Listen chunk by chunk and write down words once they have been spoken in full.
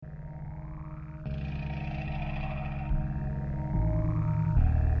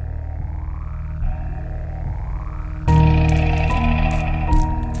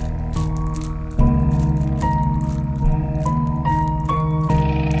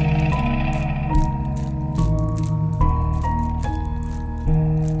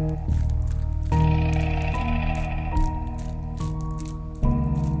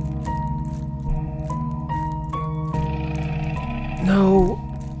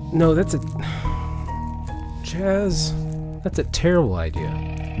No, that's a... Chaz, that's a terrible idea.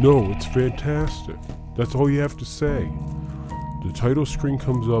 No, it's fantastic. That's all you have to say. The title screen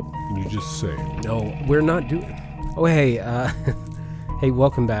comes up and you just say it. No, we're not doing... Oh, hey, hey,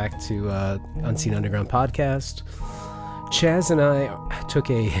 welcome back to Unseen Underground Podcast. Chaz and I took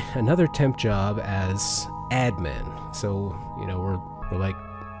another temp job as ad men. So, you know, we're like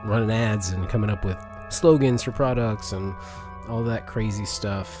running ads and coming up with slogans for products and all that crazy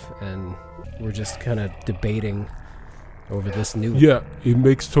stuff. And we're just kind of debating over this new... Yeah, it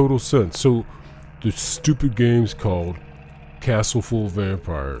makes total sense. So, the stupid game's called Castle Full of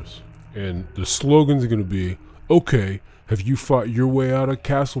Vampires. And the slogan's going to be, okay, have you fought your way out of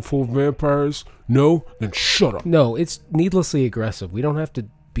Castle Full of Vampires? No? Then shut up. No, it's needlessly aggressive. We don't have to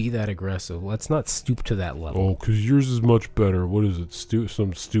be that aggressive. Let's not stoop to that level. Oh, because yours is much better. What is it?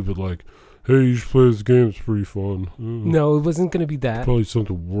 Something stupid like, hey, you should play this game. It's pretty fun. No, it wasn't going to be that. Probably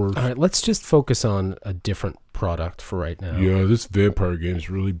something worse. All right, let's just focus on a different product for right now. Yeah, this vampire game is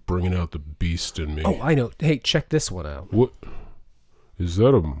really bringing out the beast in me. Oh, I know. Hey, check this one out. What? Is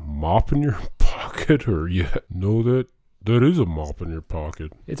that a mop in your pocket? Or yeah? No, that is a mop in your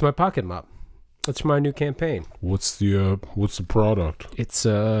pocket. It's my pocket mop. That's for my new campaign. What's the product? It's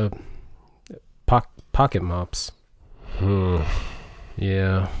pocket mops. Huh.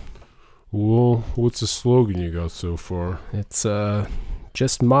 Yeah. Well, what's the slogan you got so far? It's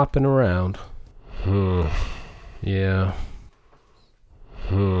just mopping around. Huh. Yeah.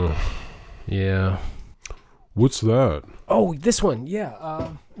 Huh. Yeah. What's that? Oh, this one.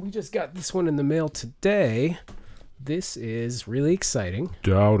 Yeah. We just got this one in the mail today. This is really exciting.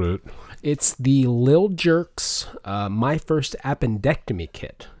 Doubt it. It's the Lil Jerks My First Appendectomy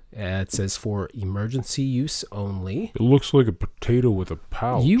Kit. It says for emergency use only. It looks like a potato with a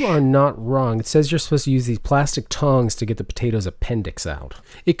pouch. You are not wrong. It says you're supposed to use these plastic tongs to get the potato's appendix out.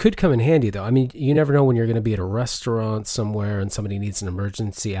 It could come in handy, though. I mean, you never know when you're going to be at a restaurant somewhere and somebody needs an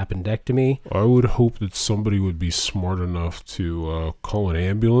emergency appendectomy. I would hope that somebody would be smart enough to call an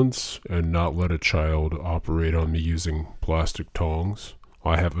ambulance and not let a child operate on me using plastic tongs.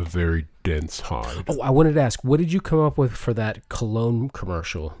 I have a very dense hide. Oh, I wanted to ask, what did you come up with for that cologne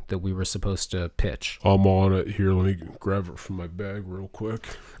commercial that we were supposed to pitch? I'm on it. Here, let me grab it from my bag real quick.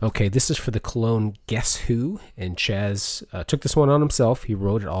 Okay, this is for the cologne Guess Who, and Chaz took this one on himself. He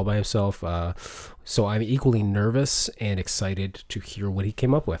wrote it all by himself, so I'm equally nervous and excited to hear what he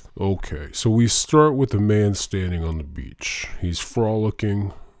came up with. Okay, so we start with a man standing on the beach. He's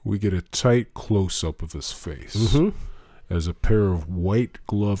frolicking. We get a tight close-up of his face. Mm-hmm. As a pair of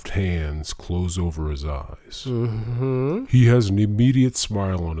white-gloved hands close over his eyes. Mm-hmm. He has an immediate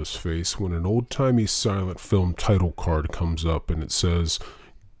smile on his face when an old-timey silent film title card comes up and it says,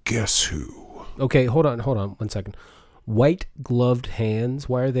 Guess Who? Okay, hold on 1 second. White-gloved hands?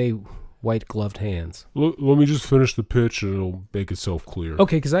 Why are they white-gloved hands? Let me just finish the pitch and it'll make itself clear.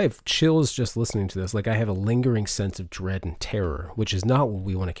 Okay, because I have chills just listening to this. Like, I have a lingering sense of dread and terror, which is not what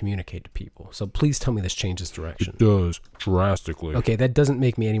we want to communicate to people. So please tell me this changes direction. It does, drastically. Okay, that doesn't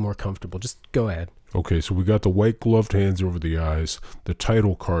make me any more comfortable. Just go ahead. Okay, so we got the white-gloved hands over the eyes. The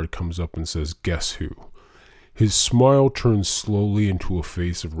title card comes up and says, Guess Who? His smile turns slowly into a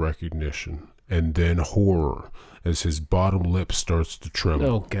face of recognition, and then horror, as his bottom lip starts to tremble.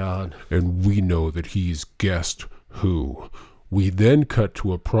 Oh, God. And we know that he's guessed who. We then cut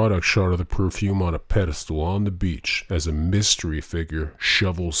to a product shot of the perfume on a pedestal on the beach as a mystery figure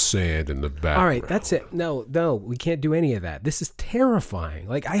shovels sand in the background. All right, that's it. No, we can't do any of that. This is terrifying.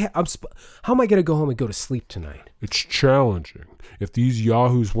 Like, how am I going to go home and go to sleep tonight? It's challenging. If these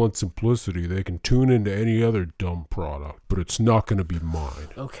yahoos want simplicity, they can tune into any other dumb product, but it's not going to be mine.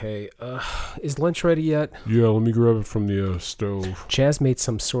 Okay, is lunch ready yet? Yeah, let me grab it from the stove. Chaz made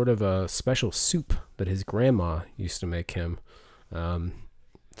some sort of a special soup that his grandma used to make him. It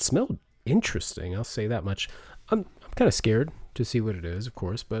smelled interesting, I'll say that much. I'm kind of scared to see what it is, of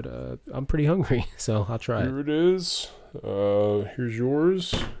course, but I'm pretty hungry, so I'll try it. Here it is. Here's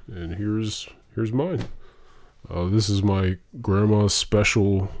yours, and here's mine. This is my grandma's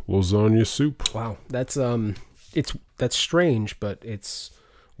special lasagna soup. Wow, that's strange, but it's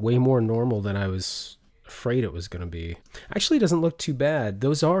way more normal than I was afraid it was going to be. Actually, it doesn't look too bad.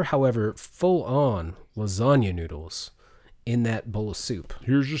 Those are, however, full-on lasagna noodles in that bowl of soup.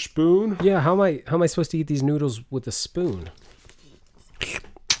 Here's your spoon. Yeah, how am I supposed to eat these noodles with a spoon?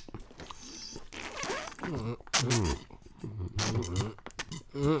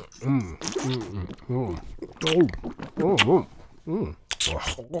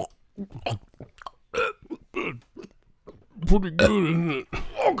 Pretty good, isn't it?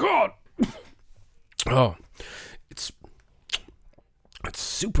 Oh, God. Oh, it's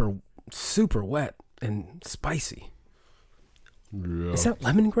super, super wet and spicy. Yeah. Is that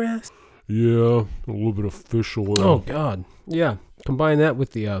lemongrass? Yeah, a little bit of fish oil. Oh, God. Yeah. Combine that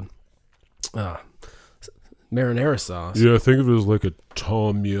with the marinara sauce. Yeah, think of it as like a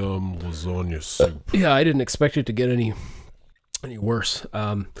tom yum lasagna soup. Yeah, I didn't expect it to get any worse.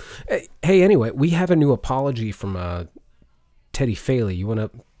 Hey, anyway, we have a new apology from Teddy Faley. You want to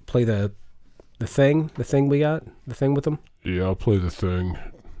play the thing we got? The thing with him? Yeah, I'll play the thing.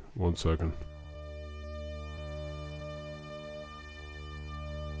 1 second.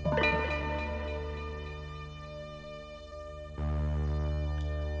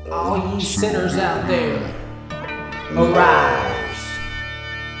 All ye sinners out there, arise.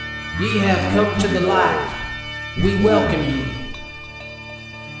 Ye have come to the light. We welcome you.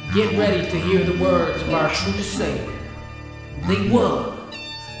 Get ready to hear the words of our true Savior, the one,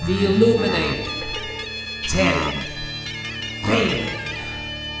 the illuminated, Teddy Faley.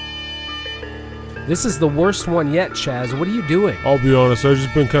 This is the worst one yet, Chaz. What are you doing? I'll be honest, I've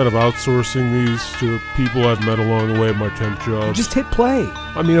just been kind of outsourcing these to people I've met along the way at my temp job. Just hit play.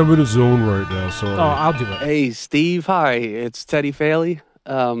 I mean, I'm in a zone right now, sorry. Oh, I'll do it. Hey, Steve. Hi, it's Teddy Faley.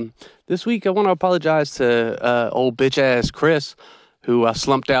 This week I want to apologize to old bitch-ass Chris, who I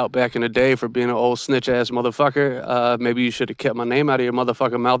slumped out back in the day for being an old snitch-ass motherfucker. Maybe you should have kept my name out of your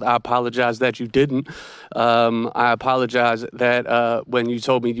motherfucking mouth. I apologize that you didn't. I apologize that when you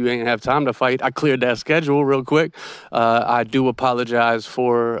told me you ain't have time to fight, I cleared that schedule real quick. I do apologize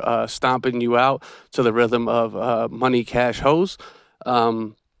for stomping you out to the rhythm of Money Cash Hose.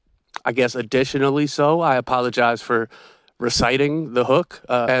 I guess additionally so, I apologize for reciting the hook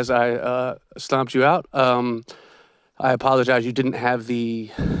as I stomped you out. I apologize. You didn't have the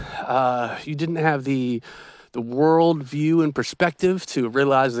world view and perspective to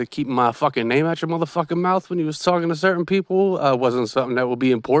realize that keeping my fucking name out your motherfucking mouth when you was talking to certain people wasn't something that would be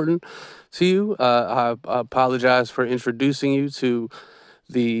important to you. I apologize for introducing you to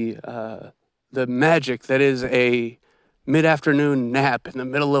the magic that is a mid-afternoon nap in the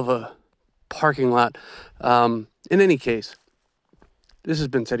middle of a parking lot. In any case, this has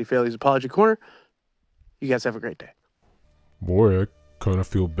been Teddy Faley's Apology Corner. You guys have a great day. Boy, I kind of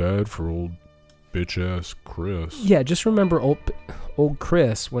feel bad for old bitch-ass Chris. Yeah, just remember old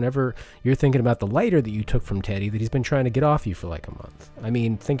Chris, whenever you're thinking about the lighter that you took from Teddy that he's been trying to get off you for like a month. I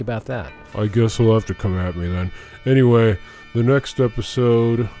mean, think about that. I guess he'll have to come at me then. Anyway, the next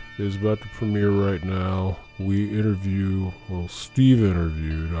episode is about to premiere right now. Steve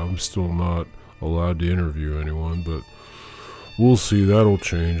interviewed. I'm still not allowed to interview anyone, but we'll see. That'll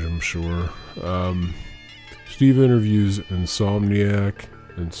change, I'm sure. Steve interviews INSMNC.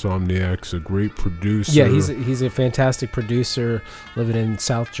 INSMNC's a great producer. Yeah, he's a fantastic producer living in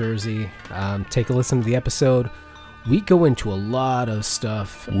South Jersey. Take a listen to the episode. We go into a lot of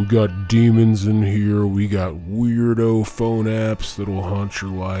stuff. We got demons in here. We got weirdo phone apps that'll haunt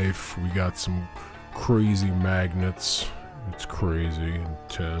your life. We got some crazy magnets. It's crazy,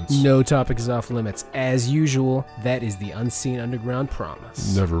 intense. No topic is off limits. As usual, that is the Unseen Underground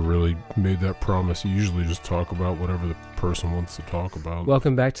promise. Never really made that promise. You usually just talk about whatever the person wants to talk about.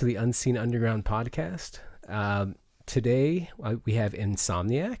 Welcome back to the Unseen Underground podcast. Today, we have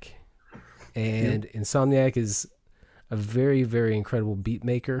INSMNC. And INSMNC is a very, very incredible beat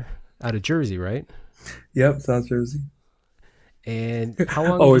maker out of Jersey, right? Yep, South Jersey. And how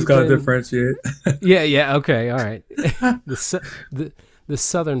long? Always got to differentiate. Yeah. Okay. All right. The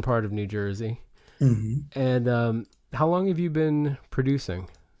southern part of New Jersey. Mm-hmm. And how long have you been producing?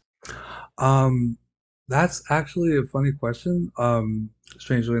 That's actually a funny question.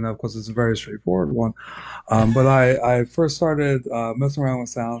 Strangely enough, because it's a very straightforward one. But I first started messing around with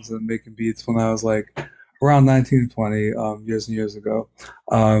sounds and making beats when I was like around 19, 20, years and years ago.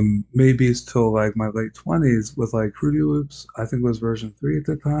 Made beats till like my late 20s with like Fruity Loops. I think it was version 3 at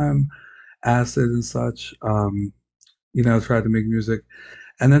the time, Acid and such. Tried to make music.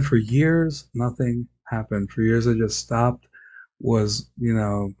 And then for years, nothing happened. For years, I just stopped, was,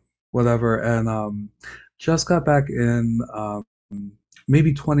 whatever. And just got back in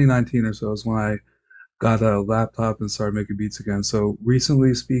maybe 2019 or so is when I got a laptop and started making beats again. So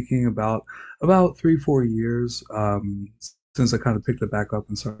recently speaking, about 3-4 years since I kind of picked it back up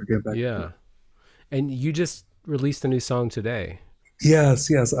and started getting back. Yeah. And you just released a new song today.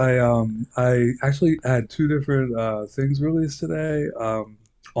 Yes. I actually had 2 different things released today.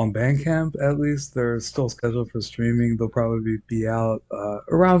 On Bandcamp, at least, they're still scheduled for streaming. They'll probably be out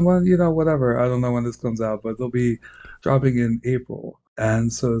around when, whatever. I don't know when this comes out, but they'll be dropping in April.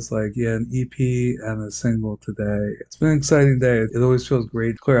 And so it's like, an EP and a single today. It's been an exciting day. It always feels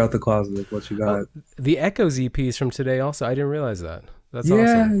great to clear out the closet of what you got. The Echoes EP is from today also. I didn't realize that. That's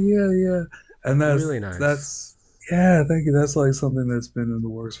Yeah, awesome. yeah, yeah. And Really nice. that's yeah, thank you. That's like something that's been in the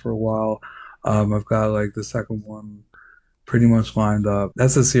works for a while. I've got like the second one pretty much lined up.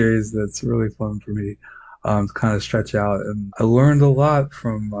 That's a series that's really fun for me to kind of stretch out. And I learned a lot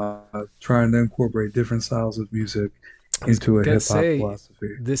from trying to incorporate different styles of music I was into a gonna hip hop say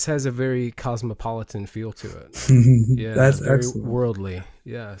philosophy. this has a very cosmopolitan feel to it. Yeah, That's very excellent. worldly.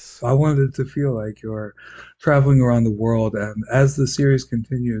 Yes. I wanted it to feel like you're traveling around the world. And as the series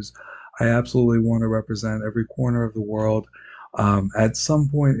continues, I absolutely want to represent every corner of the world at some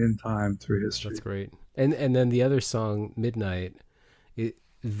point in time through That's history. great. And then the other song, Midnight, it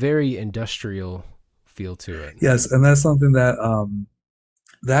very industrial feel to it. Yes, and that's something that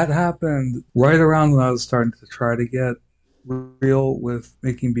that happened right around when I was starting to try to get real with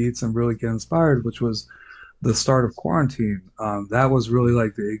making beats and really get inspired, which was the start of quarantine. That was really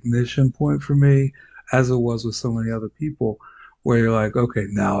like the ignition point for me, as it was with so many other people, where you're like, okay,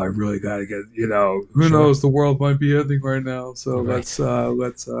 now I really got to get, who Sure. knows, the world might be ending right now, so Right.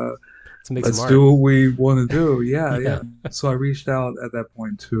 Let's make some let's art. do what we want to do. Yeah, Yeah. yeah. So I reached out at that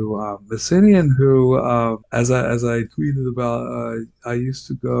point to Messinian, who, as I tweeted about, I used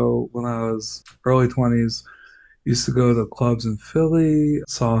to go when I was early 20s. Used to go to clubs in Philly,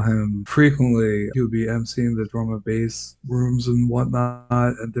 saw him frequently. He would be emceeing the drum and bass rooms and whatnot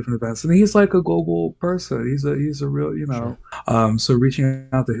at different events. And he's like a global person. He's a real, Sure. so reaching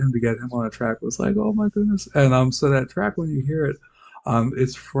out to him to get him on a track was like, oh my goodness. And so that track when you hear it,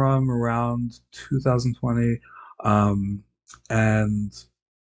 it's from around 2020. And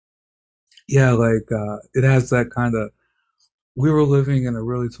yeah, like it has that kind of we were living in a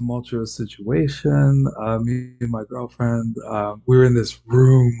really tumultuous situation. Me and my girlfriend, we were in this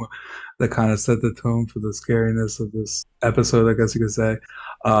room that kind of set the tone for the scariness of this episode, I guess you could say.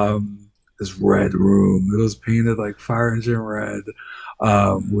 Yeah. This red room. It was painted like fire engine red.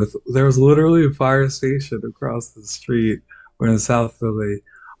 With there was literally a fire station across the street. We're in South Philly.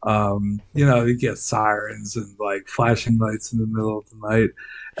 You get sirens and like flashing lights in the middle of the night,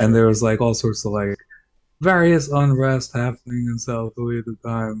 and Sure. there was like all sorts of like various unrest happening in South Philly at the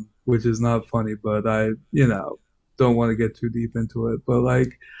time, which is not funny, but I don't want to get too deep into it. But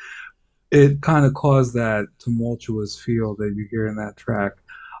like it kind of caused that tumultuous feel that you hear in that track.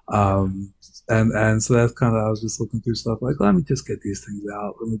 Yeah. Um, and so that's kind of I was just looking through stuff like, let me just get these things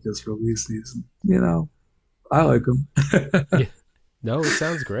out. Let me just release these. I like them. Yeah. No, it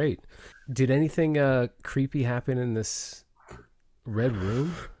sounds great. Did anything creepy happen in this red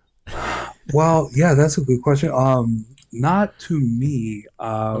room? Well, yeah, that's a good question. Not to me.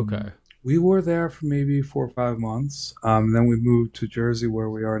 Okay. We were there for maybe 4 or 5 months. Then we moved to Jersey, where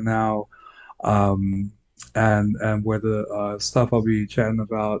we are now, um, and where the stuff I'll be chatting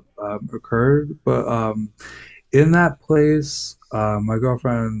about occurred. But in that place, my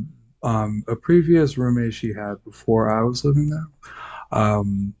girlfriend, a previous roommate she had before I was living there,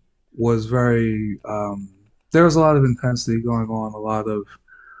 was very. There was a lot of intensity going on, a lot of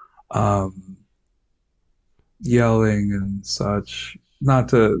um, yelling and such. Not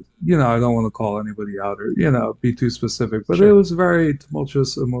to, I don't want to call anybody out or, be too specific, but it Sure. was very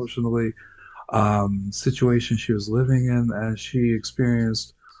tumultuous emotionally situation she was living in, and she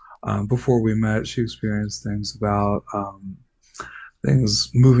experienced, before we met, she experienced things about things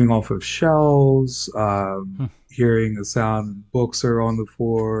moving off of shelves, Hmm. hearing a sound, books are on the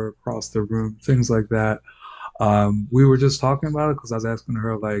floor across the room, things like that. We were just talking about it because I was asking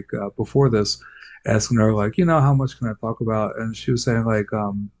her like before this, asking her like, how much can I talk about? And she was saying like,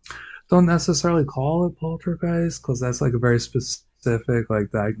 don't necessarily call it poltergeist because that's like a very specific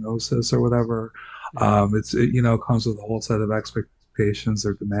like diagnosis or whatever. Yeah. Comes with a whole set of expectations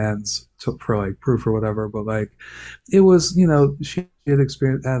or demands for like proof or whatever. But like, it was, she had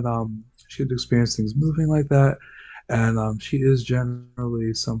experienced things moving like that, and she is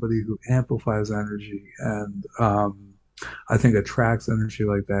generally somebody who amplifies energy and I think attracts energy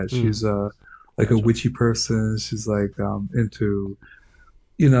like that. Hmm. She's like a Gotcha. witchy person. She's like into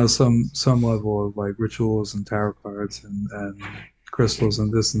some level of like rituals and tarot cards and crystals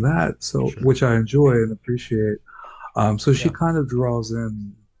and this and that. So Sure. which I enjoy and appreciate. So she Yeah. kind of draws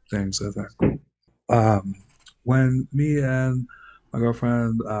in things, I think. Um, when me and my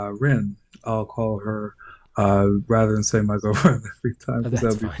girlfriend Rin, I'll call her rather than say my girlfriend every time because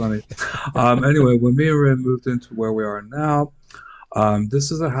That's that'd be fine. funny. Anyway, when me and Rin moved into where we are now,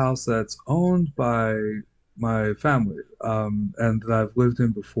 this is a house that's owned by my family and that I've lived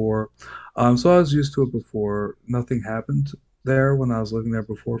in before. So I was used to it before. Nothing happened there when I was living there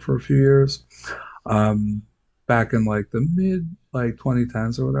before for a few years. Um, Back in like the mid like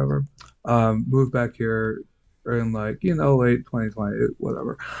 2010s or whatever. Moved back here. in like, late 2020,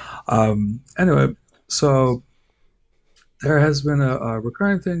 whatever. Anyway, so there has been a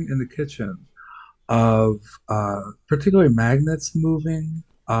recurring thing in the kitchen of particularly magnets moving,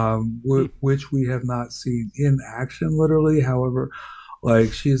 Hmm. which we have not seen in action literally. However,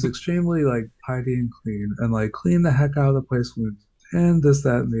 like she's extremely like tidy and clean and like clean the heck out of the place and this,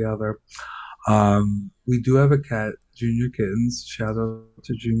 that, and the other. We do have a cat, Junior Kittens. Shout out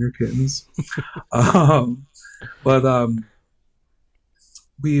to Junior Kittens. Um, but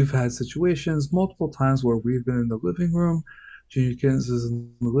we've had situations multiple times where we've been in the living room. Junior Kittens is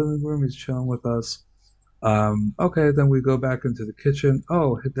in the living room. He's chilling with us. Okay, then we go back into the kitchen.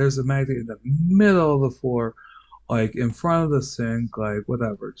 Oh, there's a magnet in the middle of the floor, like in front of the sink, like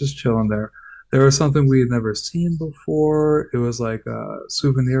whatever, just chilling there. There was something we had never seen before. It was like a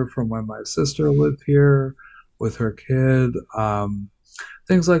souvenir from when my sister lived here with her kid,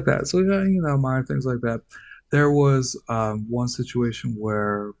 things like that. So yeah, minor things like that. There was one situation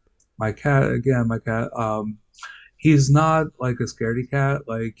where my cat, he's not like a scaredy cat.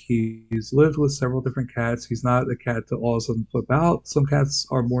 Like he's lived with several different cats. He's not a cat to all of a sudden flip out. Some cats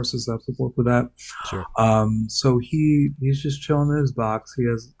are more susceptible to that. Sure. So he's just chilling in his box. He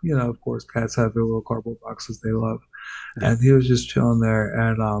has, of course, cats have their little cardboard boxes they love, Yeah. and he was just chilling there.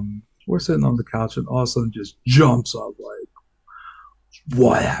 And we're sitting on the couch, and all of a sudden just jumps up like,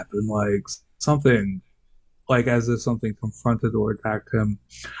 what happened? Like something, like as if something confronted or attacked him.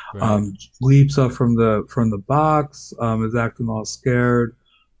 Right. Leaps up from the box, is acting all scared,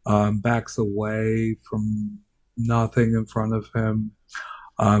 backs away from nothing in front of him,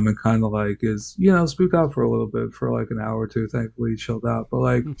 and kind of like is spooked out for a little bit for like an hour or two. Thankfully, he chilled out, but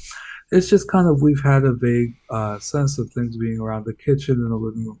like Hmm. it's just kind of we've had a vague sense of things being around the kitchen and the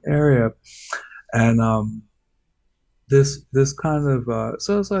living room area, and this kind of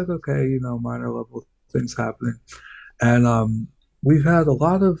so it's like okay, minor level things happening, and we've had a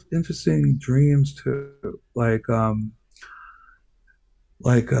lot of interesting dreams too, like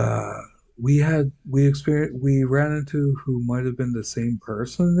we ran into who might have been the same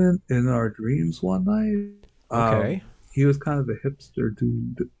person in our dreams one night. Okay. He was kind of a hipster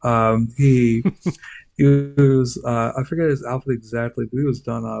dude. He was I forget his outfit exactly, but he was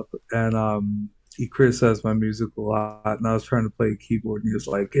done up, and he criticized my music a lot, and I was trying to play keyboard, and he was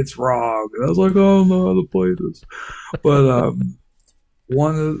like, "It's wrong," and I was like, "I don't know how to play this." But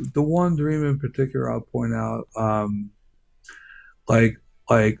one dream in particular I'll point out, like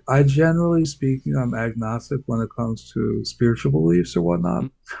I generally speaking, I'm agnostic when it comes to spiritual beliefs or whatnot,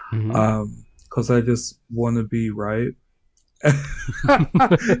 Mm-hmm. because I just want to be right.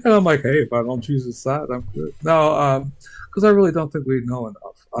 And I'm like, hey, if I don't choose a side, I'm good. No, because I really don't think we know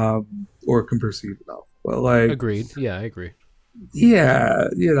enough, or can perceive enough. But like, Agreed. Yeah, I agree. yeah,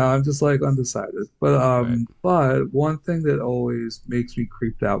 I'm just like undecided. Right. But one thing that always makes me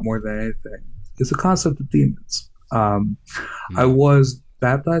creeped out more than anything is the concept of demons. I Mm-hmm. was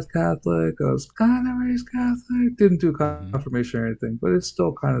baptized Catholic. I was kind of raised Catholic. Didn't do Mm-hmm. confirmation or anything, but it's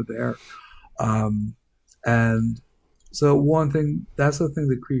still kind of there. Um, and so one thing, that's the thing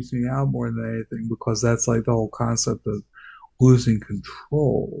that creeps me out more than anything, because that's like the whole concept of losing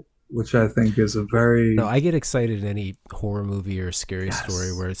control, which I think is a No, very, I get excited in any horror movie or scary story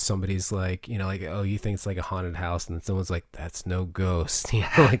yes, where somebody's like, like, oh, you think it's like a haunted house, and then someone's like, that's no ghost,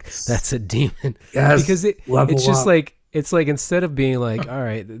 like yes, that's a demon, because yes, it's level just up. like instead of being like, all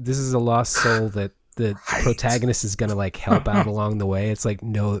right, this is a lost soul that the Right. protagonist is gonna like help out along the way. It's like,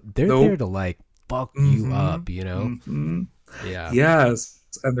 no, they're there Nope. to like fuck you Mm-hmm. up. Mm-hmm. Yeah. Yes.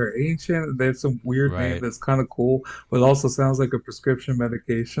 And they're ancient and they have some weird name Right. that's kind of cool, but also sounds like a prescription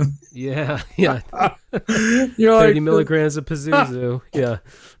medication. Yeah. Yeah. You're 30 like, milligrams of Pazuzu. Yeah.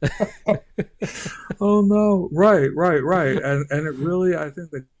 oh no, right. And it really, I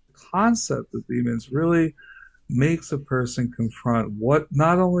think the concept of demons really makes a person confront what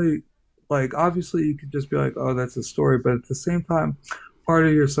not only, like obviously you could just be like, oh, that's a story, but at the same time, part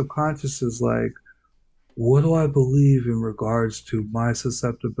of your subconscious is like, what do I believe in regards to my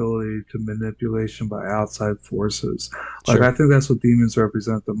susceptibility to manipulation by outside forces? Like, I Sure. think that's what demons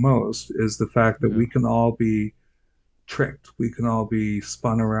represent the most, is the fact that Yeah. we can all be tricked, we can all be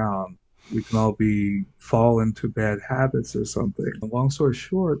spun around, we can all be fall into bad habits or something. Long story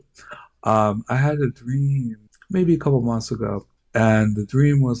short, I had a dream maybe a couple months ago, and the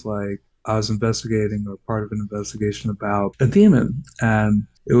dream was like I was investigating or part of an investigation about a demon, and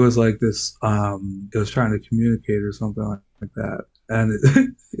it was like this. It was trying to communicate or something like that, and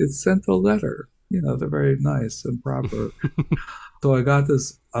it sent a letter. They're very nice and proper. So I got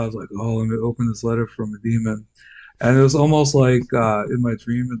this. I was like, oh, let me open this letter from a demon, and it was almost like in my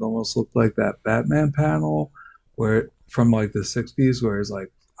dream, it almost looked like that Batman panel where from like the 60s, where it's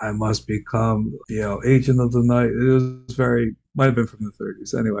like, I must become, agent of the night. It was very, might have been from the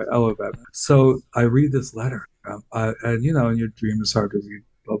 30s. Anyway, I love Batman. So I read this letter, and in your dream it's hard to read,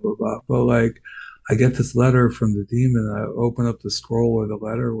 blah, blah, blah. But like, I get this letter from the demon. I open up the scroll or the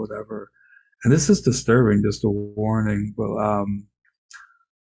letter or whatever. And this is disturbing, just a warning. But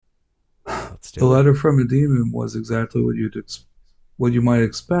Let's the do it. letter from a demon was exactly what you might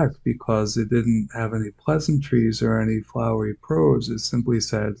expect, because it didn't have any pleasantries or any flowery prose. It simply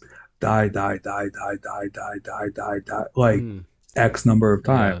said, die, die, die, die, die, die, die, die, die, like X number of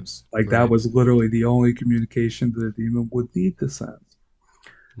times. Like that was literally the only communication that the demon would need to send.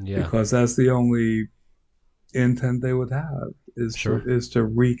 Yeah. Because that's the only intent they would have, is to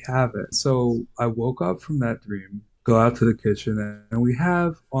wreak havoc. So I woke up from that dream, go out to the kitchen, and we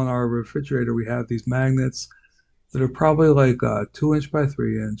have on our refrigerator, we have these magnets that are probably like 2-inch by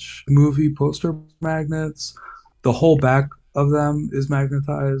 3-inch movie poster magnets. The whole back of them is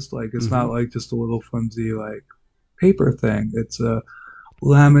magnetized. Like it's not like just a little flimsy like paper thing. It's a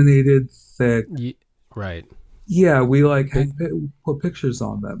laminated, thick. Right. Yeah, we like put pictures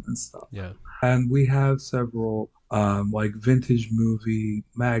on them and stuff. Yeah. And we have several like vintage movie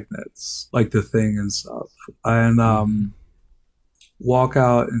magnets, like The Thing and stuff. And walk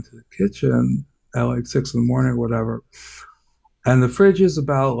out into the kitchen at like 6 in the morning or whatever. And the fridge is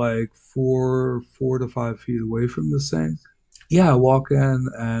about like 4 to 5 feet away from the sink. Yeah, I walk in,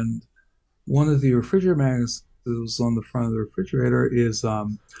 and one of the refrigerator magnets that was on the front of the refrigerator is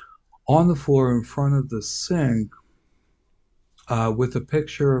on the floor in front of the sink, with a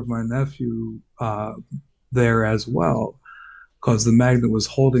picture of my nephew there as well, because the magnet was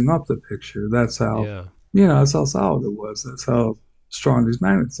holding up the picture. That's how, that's how solid it was. That's how strong these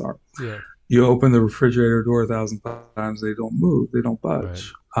magnets are. Yeah. You open the refrigerator door 1,000 times, they don't move, they don't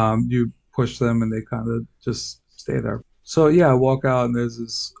budge. Right. You push them and they kind of just stay there. So yeah, I walk out and there's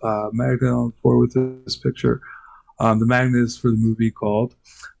this magnet on the floor with this picture. The magnet is for the movie called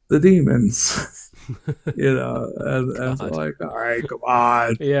The Demons. And so like, all right, come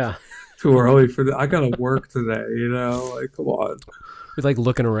on. Yeah. Too early for that. I gotta work today, like, come on. We're like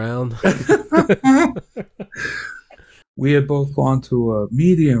looking around. We had both gone to a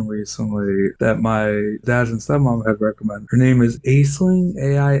medium recently that my dad and stepmom had recommended. Her name is Aisling,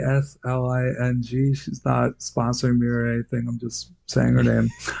 Aisling. She's not sponsoring me or anything. I'm just saying her name.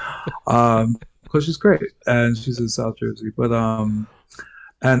 Because she's great. And she's in South Jersey. But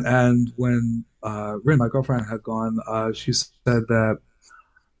and when Rin, my girlfriend, had gone, she said that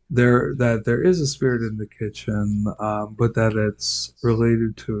there is a spirit in the kitchen, but that it's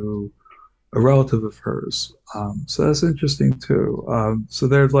related to a relative of hers. So that's interesting too. So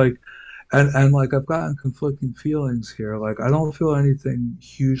they're like, and like I've gotten conflicting feelings here. Like I don't feel anything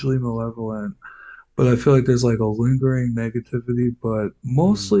hugely malevolent, but I feel like there's like a lingering negativity. But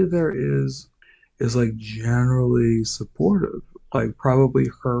mostly there is like generally supportive. Like probably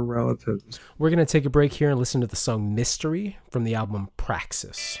her relatives. We're going to take a break here and listen to the song Mystery from the album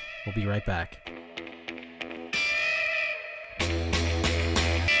Praxis. We'll be right back.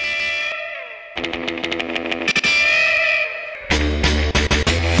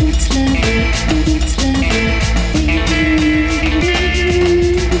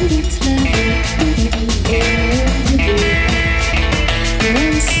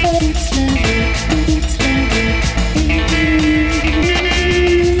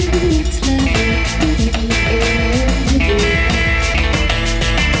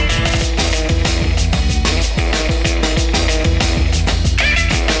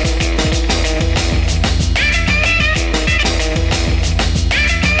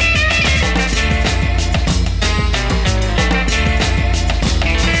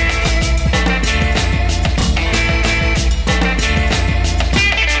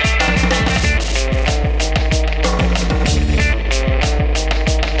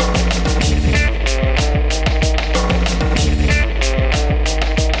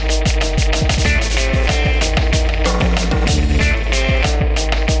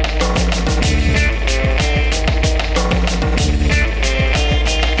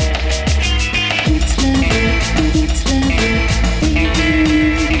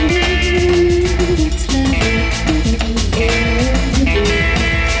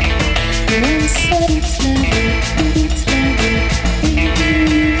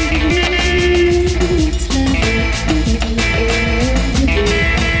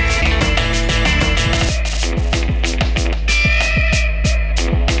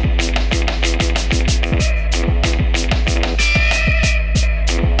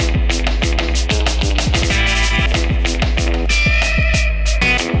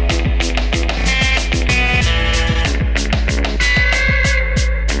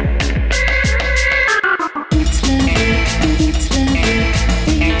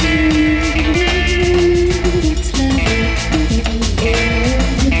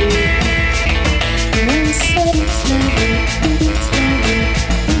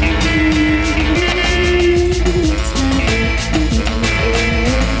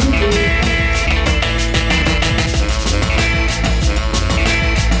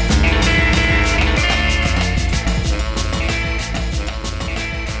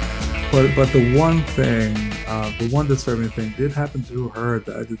 but the one disturbing thing did happen to her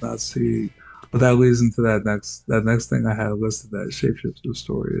that I did not see. But that leads into that next thing I had listed, that shapeshifter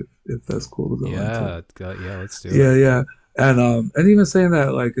story, if that's cool to go into. Yeah, let's do Yeah, it. yeah. And even saying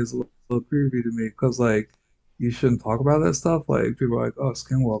that like is a little creepy to me because like you shouldn't talk about that stuff. Like people are like, oh,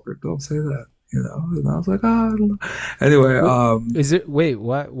 Skinwalker, don't say that, you know. And I was like, ah, I don't know. Anyway, What is it? Wait,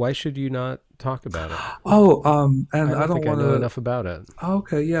 why should you not talk about it? and I I don't don't think I want know to. enough about it.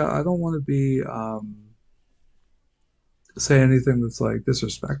 Okay, yeah, I don't want to be say anything that's like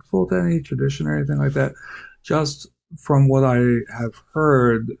disrespectful to any tradition or anything like that. Just from what I have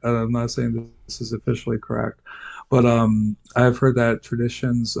heard, and I'm not saying this is officially correct, but I've heard that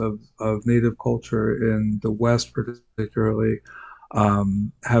traditions of native culture in the West, particularly,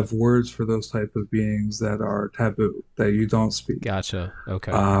 have words for those type of beings that are taboo, that you don't speak, Gotcha.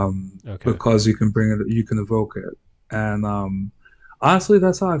 Okay. Okay. because you can bring it, you can evoke it, and honestly,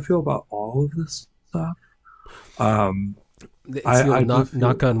 that's how I feel about all of this stuff. Um, It's the I old do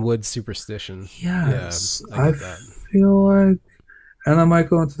knock feel, on wood superstition. Yeah, yes, I I get that. feel like, and I might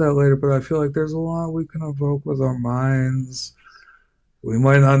go into that later, but I feel like there's a lot we can evoke with our minds. We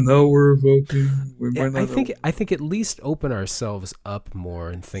might not know we're evoking. We Yeah, might I not think know. I think at least open ourselves up more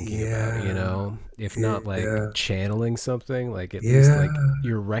and thinking about it, Yeah, if not like yeah, channeling something, like at least like yeah.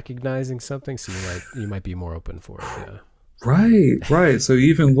 you're recognizing something, so you might be more open for it. Yeah. Right, right. So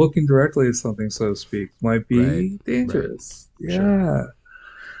even looking directly at something, so to speak, might Right. be Right. dangerous. Sure. Yeah.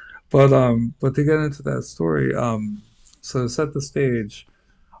 But to get into that story, so to set the stage,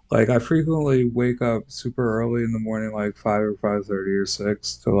 like I frequently wake up super early in the morning, like 5 or 5:30 or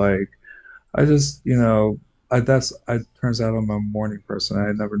 6, to like I just, I turns out I'm a morning person.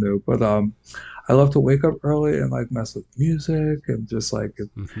 I never knew, but I love to wake up early and like mess with music and just like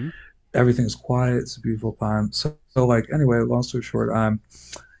Mm-hmm. everything's quiet. It's a beautiful time. So like anyway, long story short, I'm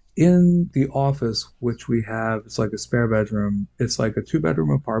in the office, which we have. It's like a spare bedroom. It's like a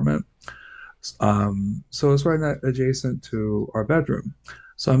two-bedroom apartment. So it's right adjacent to our bedroom.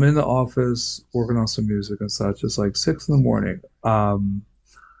 So I'm in the office working on some music and such. It's like 6 in the morning.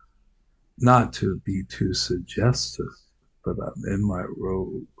 Not to be too suggestive, but I'm in my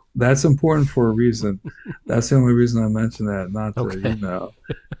robe. That's important for a reason. That's the only reason I mention that, not to, Okay.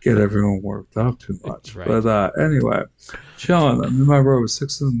 get everyone worked up too much. Right. But anyway, chilling. I'm in my robe at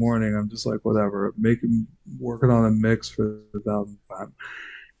 6 in the morning. I'm just like, whatever, working on a mix for the thousandth time.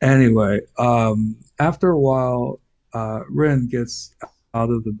 Anyway, after a while, Rin gets out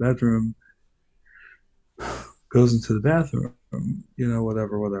of the bedroom, goes into the bathroom,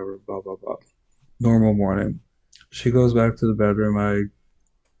 whatever, whatever, blah, blah, blah. Normal morning. She goes back to the bedroom. I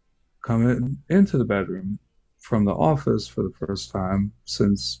come into the bedroom from the office for the first time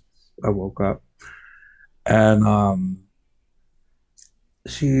since I woke up. And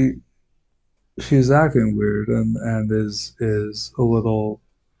she she's acting weird and is a little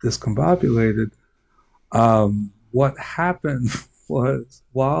discombobulated. What happened was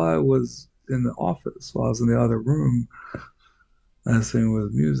while I was in the office, while I was in the other room messing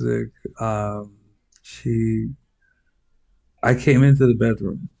with music, um, she I came into the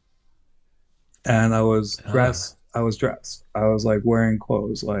bedroom and Ah. I was dressed. I was like wearing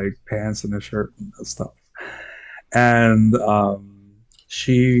clothes, like pants and a shirt and stuff. And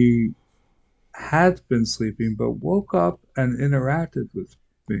she had been sleeping, but woke up and interacted with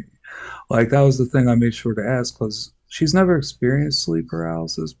me. Like that was the thing I made sure to ask because she's never experienced sleep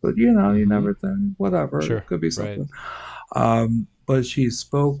paralysis, but you Mm-hmm. never think, whatever, Sure. it could be Right. something. But she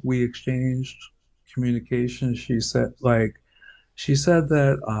spoke, we exchanged communication. She said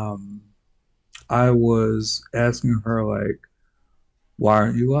that I was asking her like, why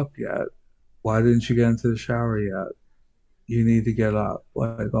aren't you up yet? Why didn't you get into the shower yet? You need to get up.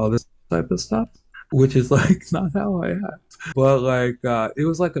 Like all this type of stuff, which is like not how I act. But like it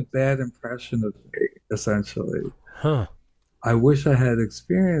was like a bad impression of me, essentially. Huh. I wish I had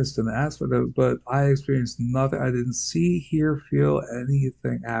experienced an aspect of it, but I experienced nothing. I didn't see, hear, feel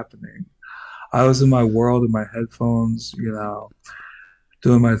anything happening. I was in my world in my headphones,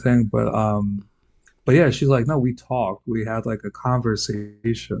 doing my thing. But yeah, she's like, no, we talked. We had like a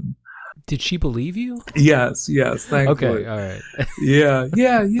conversation. Did she believe you? Yes, yes, thankfully. Okay. All right. Yeah,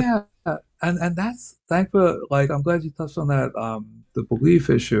 yeah, yeah. And that's thankful. Like I'm glad you touched on that, the belief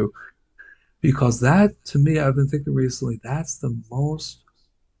issue, because that to me, I've been thinking recently, that's the most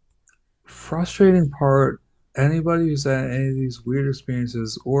frustrating part. Anybody who's had any of these weird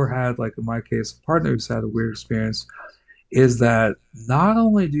experiences or had, like in my case, a partner who's had a weird experience, is that not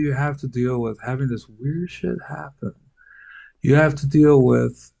only do you have to deal with having this weird shit happen, you have to deal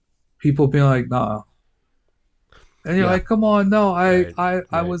with people being like, nah, And you're Yeah. like, come on, no, Right. I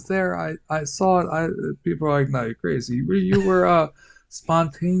Right. was there. I saw it. People are like, no, you're crazy. You were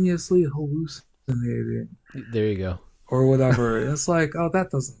spontaneously hallucinating There you go. or whatever. And it's like, oh,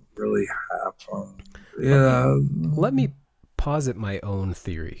 that doesn't really happen. Let, Yeah. let me posit my own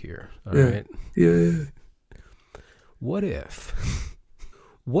theory here. All Yeah. right. Yeah. What if?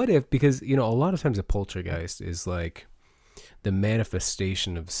 What if? Because a lot of times a poltergeist is like the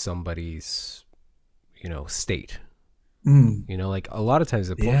manifestation of somebody's state. Mm, Like a lot of times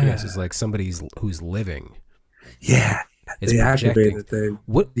a poltergeist is yeah. like somebody's who's living. Yeah. It's They projecting. activated. They.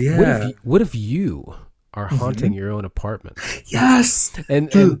 What if Yeah. you are haunting Hmm. your own apartment? Yes. And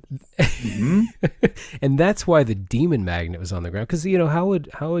Dude. Hmm. and that's why the demon magnet was on the ground, because how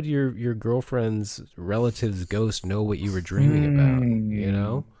would your girlfriend's relative's ghost know what you were dreaming about?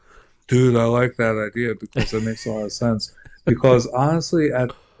 Hmm. Dude, I like that idea because it makes a lot of sense. Because honestly,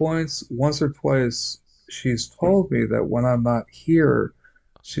 at points, once or twice, she's told me that when I'm not here,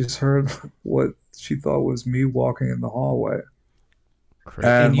 she's heard what she thought was me walking in the hallway. And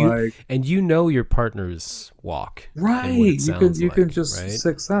And you like, and you know your partner's walk right, and what it sounds you can like, just right?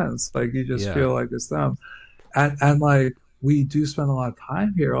 sixth sense, like you just Yeah. feel like it's them. And like we do spend a lot of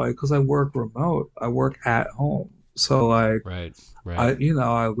time here, like because I work remote, I work at home. So like Right. Right.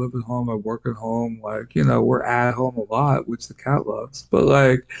 I live at home, I work at home, like, we're at home a lot, which the cat loves. But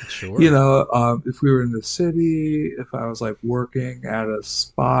like, Sure. if we were in the city, if I was like working at a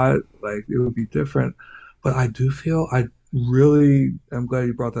spot, like it would be different. But I do feel I really am glad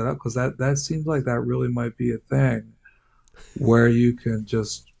you brought that up because that seems like that really might be a thing where you can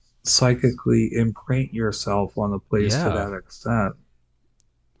just psychically imprint yourself on a place to Yeah. that extent.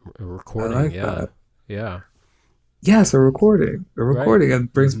 A I recording. like Yeah. that. Yeah. Yes, a recording. A Right. recording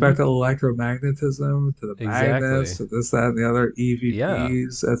and brings Mm-hmm. back to electromagnetism, to the magnets, Exactly. to this, that, and the other Yeah.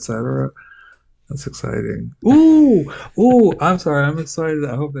 EVPs, etc. That's exciting. Ooh, ooh, I'm sorry, I'm excited.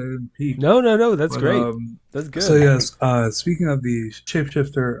 I hope I didn't peak. No, no, no. That's But great. That's so good. yes, speaking of the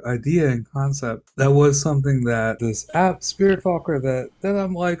shapeshifter idea and concept, that was something that this app, Spirit Talker, that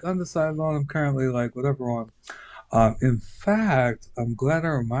I'm like undecided on. I'm currently like whatever on. In fact, I'm glad I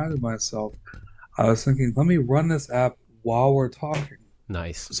reminded myself. I was thinking, let me run this app while we're talking.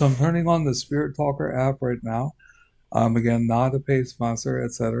 Nice. So I'm turning on the Spirit Talker app right now. Again, not a paid sponsor,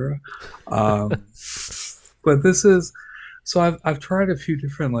 etc. Um, but this is so I've tried a few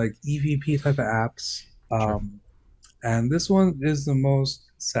different like EVP type of apps. Sure. And this one is the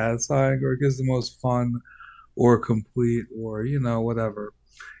most satisfying or gives the most fun or complete or whatever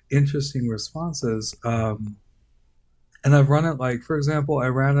interesting responses. And I've run it like, for example, I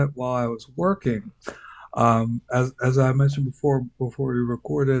ran it while I was working. As I mentioned before we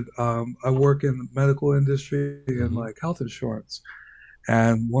recorded, I work in the medical industry and Mm-hmm. like health insurance.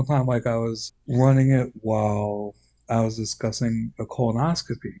 And one time, like I was running it while I was discussing a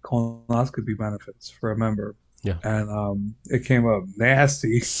colonoscopy benefits for a member, Yeah. and it came up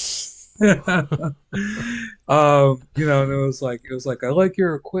nasty. And it was like, I like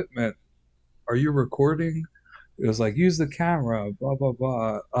your equipment. Are you recording? It was like, use the camera, blah blah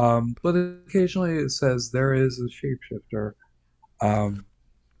blah. But occasionally it says there is a shapeshifter. Um,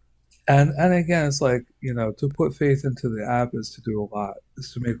 and again, it's like, to put faith into the app is to do a lot,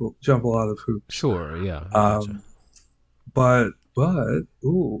 is to jump a lot of hoops. Sure. Yeah. I gotcha. Um, but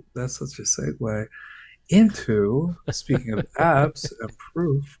ooh, that's such a segue into speaking of apps and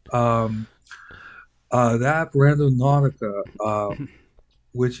proof. The app Random Nautica,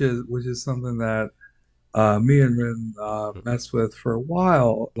 which is something that me and Rin messed with for a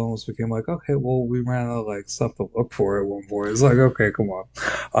while. It almost became like, okay, well, we ran out of like stuff to look for at one point. It's like, okay, come on.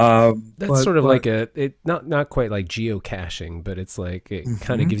 That's But sort of but like not quite like geocaching, but it's like it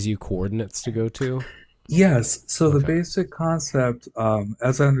kind of mhm. gives you coordinates to go to. Yes. So the Okay. basic concept,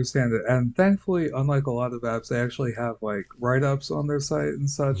 as I understand it, and thankfully, unlike a lot of apps, they actually have like write-ups on their site and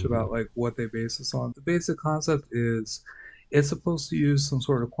such Mm-hmm. about like what they base this on. The basic concept is it's supposed to use some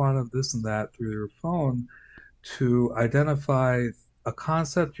sort of quantum this and that through your phone to identify a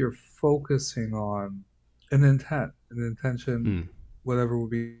concept you're focusing on, an intention, Mm. whatever would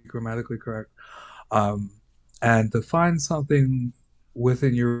be grammatically correct, um, and to find something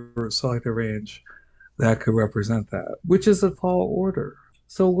within your selected range that could represent that, which is a tall order.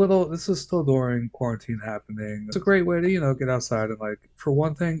 So this is still during quarantine happening. It's a great way to, get outside and like, for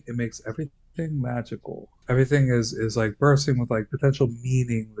one thing, it makes everything magical. Everything is like bursting with like potential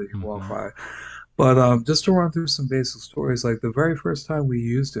meaning that you walk Mm-hmm. by. But just to run through some basic stories, like the very first time we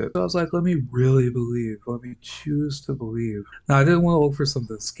used it, I was like, let me really believe, let me choose to believe. Now I didn't want to look for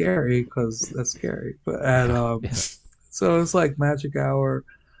something scary because that's scary, but Yeah. Yeah. so it's like magic hour,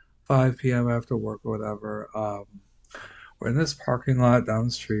 5 p.m. after work or whatever. We're in this parking lot down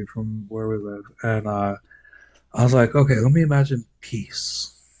the street from where we live, and I was like, okay, let me imagine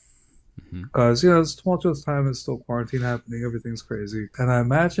peace. Hmm. Because, it's tumultuous time, it's still quarantine happening, everything's crazy. And I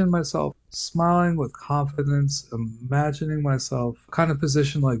imagine myself smiling with confidence, imagining myself kind of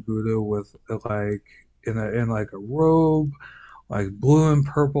positioned like Buddha with like in like a robe, like blue and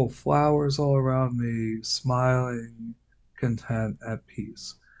purple flowers all around me, smiling, content, at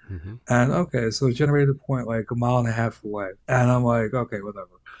peace. Hmm. And okay, so it generated a point like a mile and a half away. And I'm like, okay, whatever.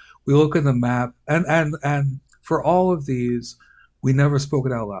 We look at the map, and for all of these, we never spoke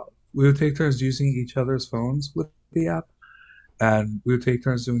it out loud. We would take turns using each other's phones with the app, and we would take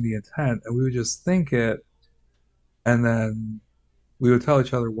turns doing the intent, and we would just think it, and then we would tell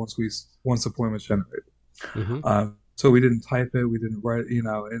each other once the point was generated. Hmm. So we didn't type it, we didn't write, in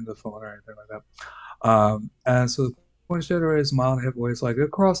the phone or anything like that. And so the point generated is a mile and a half away. It's like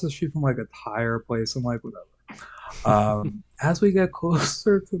across the street from like a tire place. I'm like, whatever. As we get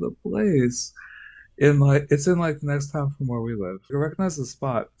closer to the place, it's in like the next town from where we live. You recognize the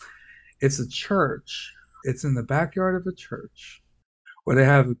spot. It's a church. It's in the backyard of a church where they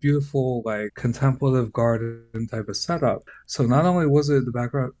have a beautiful like contemplative garden type of setup. So not only was it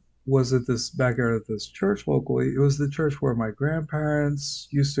this backyard of this church locally, it was the church where my grandparents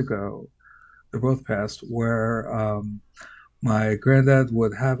used to go. They're both passed, where my granddad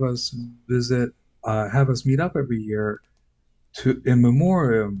would have us have us meet up every year to in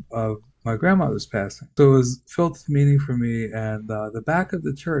memoriam of my grandmother's passing. So it was filled with meaning for me. And the back of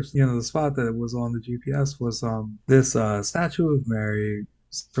the church, the spot that was on the GPS was this statue of Mary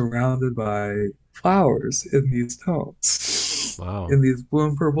surrounded by flowers in these tones, Wow. in these blue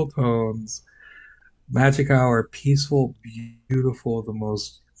and purple tones. Magic hour, peaceful, beautiful, the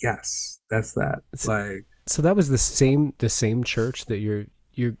most. Yes, that's that. So, Like, so that was the same church that your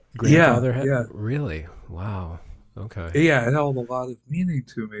yeah, grandfather had? yeah. Really? Wow. Okay. Yeah, it held a lot of meaning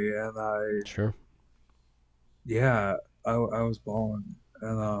to me, and Sure. yeah, I was balling.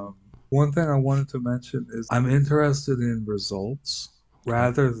 And one thing I wanted to mention is I'm interested in results Okay.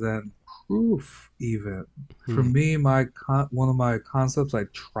 rather than proof. Even for Hmm. me, one of my concepts I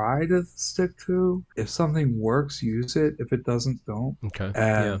try to stick to: if something works, use it. If it doesn't, don't, Okay.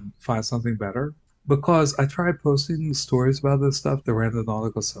 Yeah. and find something better. Because I tried posting stories about this stuff, the random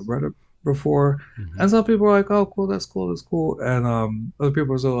nautical subreddit before, Hmm. and some people are like, "Oh, cool, that's cool," and other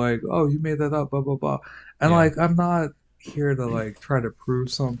people are like, "Oh, you made that up," blah blah blah, and Yeah. like, I'm not here to like try to prove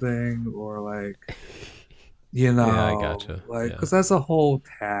something or like, Yeah, I gotcha. like, Yeah. because that's a whole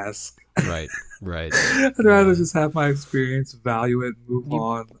task. Right. Right. I'd rather Yeah. just have my experience, value it, and move You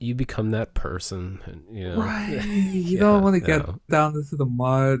on. you become that person, and Right. You don't Yeah. want to get No. down into the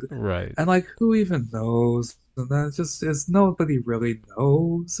mud. Right. And like, who even knows? And then it's nobody really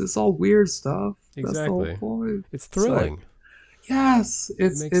knows. It's all weird stuff. That's the whole Exactly. point. It's It's like, thrilling. yes, It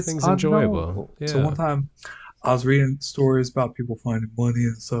it's makes it's things enjoyable. unknowable. So one Yeah. time I was reading stories about people finding money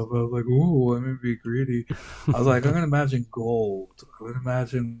and stuff. I was like, ooh, let me be greedy. I was like, I'm gonna imagine gold. I'm gonna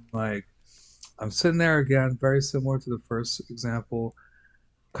imagine like I'm sitting there again, very similar to the first example,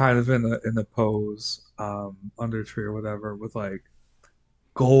 kind of in a pose, under a tree or whatever, with like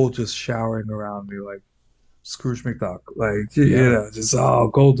gold just showering around me, like Scrooge McDuck, like Yeah. just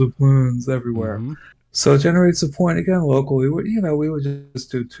gold doubloons everywhere. Hmm. So it generates a point again locally. We would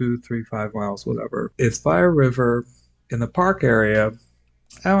just do 2, 3, 5 miles, whatever. It's by a river in the park area,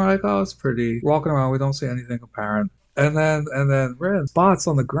 and we're like, oh, it's pretty. Walking around, we don't see anything apparent, and then we're in spots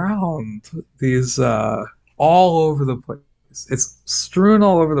on the ground. These all over the place. It's strewn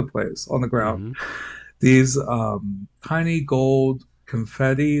all over the place on the ground. Hmm. These tiny gold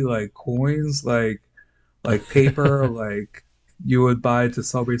confetti like coins, like paper, like you would buy to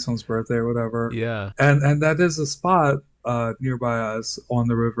celebrate someone's birthday or whatever. Yeah. And that is a spot nearby us on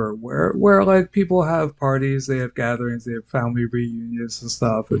the river where like people have parties, they have gatherings, they have family reunions and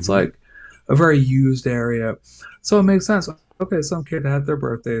stuff. It's Hmm. like a very used area. So it makes sense. Okay, some kid had their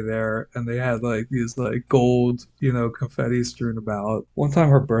birthday there and they had like these like gold, confetti strewn about. One time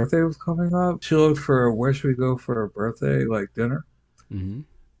her birthday was coming up. She looked for where should we go for her birthday, like dinner. Hmm.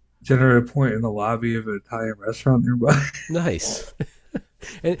 Generated a point in the lobby of an Italian restaurant nearby. Nice.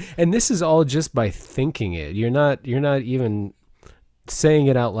 And this is all just by thinking it. You're not even saying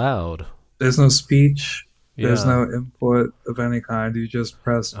it out loud. There's no speech. There's Yeah. no input of any kind. You just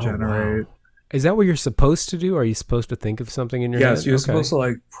press Oh wow. generate. Is that what you're supposed to do? Are you supposed to think of something in your Yes, head? you're Okay. supposed to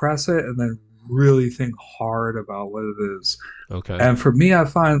like press it and then really think hard about what it is. Okay. And for me, I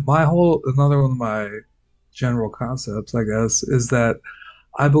find another one of my general concepts, I guess, is that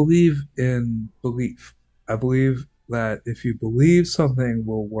I believe in belief. I believe that if you believe something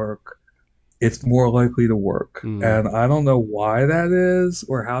will work, it's more likely to work. Mm. And I don't know why that is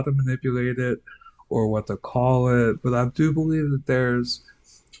or how to manipulate it or what to call it, but I do believe that there's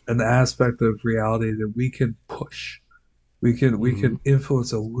an aspect of reality that we can push. We can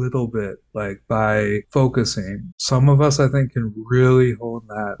influence a little bit, like by focusing. Some of us, I think, can really hone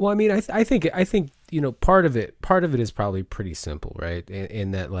that. Well, I mean, I think part of it is probably pretty simple, right?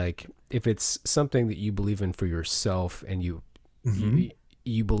 In that, like, if it's something that you believe in for yourself and you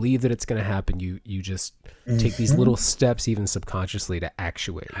you believe that it's going to happen, you just take these little steps, even subconsciously, to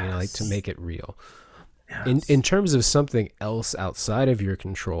actuate, like to make it real. In terms of something else outside of your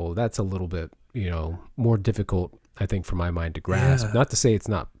control, that's a little bit more difficult, I think, for my mind to grasp. Yeah. Not to say it's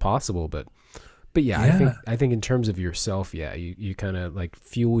not possible, but yeah, I think in terms of yourself, you kind of like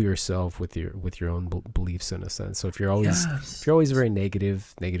fuel yourself with your own beliefs in a sense. So if you're always very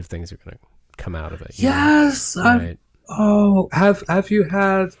negative things are going to come out of it. Yes. Right. Have you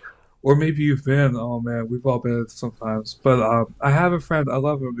had, or maybe you've been? Oh man, we've all been sometimes. But I have a friend. I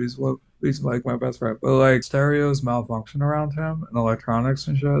love him. He's like my best friend. But like stereos malfunction around him and electronics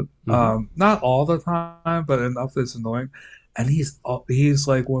and shit. Not all the time, but enough that it's annoying. And he's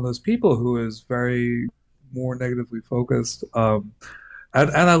like one of those people who is very more negatively focused. And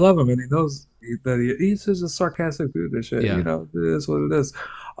I love him, and he knows that he's just a sarcastic dude and shit. Yeah. It is what it is.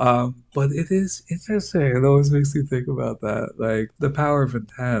 But it is interesting. It always makes me think about that, like the power of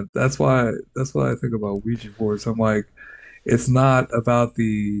intent. That's why I think about Ouija boards. I'm like, it's not about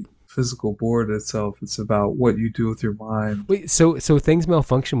the physical board itself. It's about what you do with your mind. Wait, so things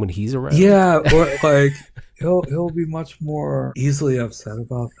malfunction when he's around? Yeah, or like he'll be much more easily upset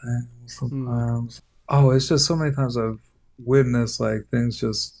about things sometimes. Oh, it's just so many times I've witnessed like things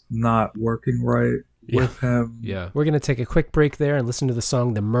just not working right with him. Yeah. We're going to take a quick break there and listen to the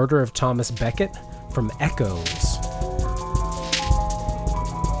song The Murder of Thomas Becket from Echoes.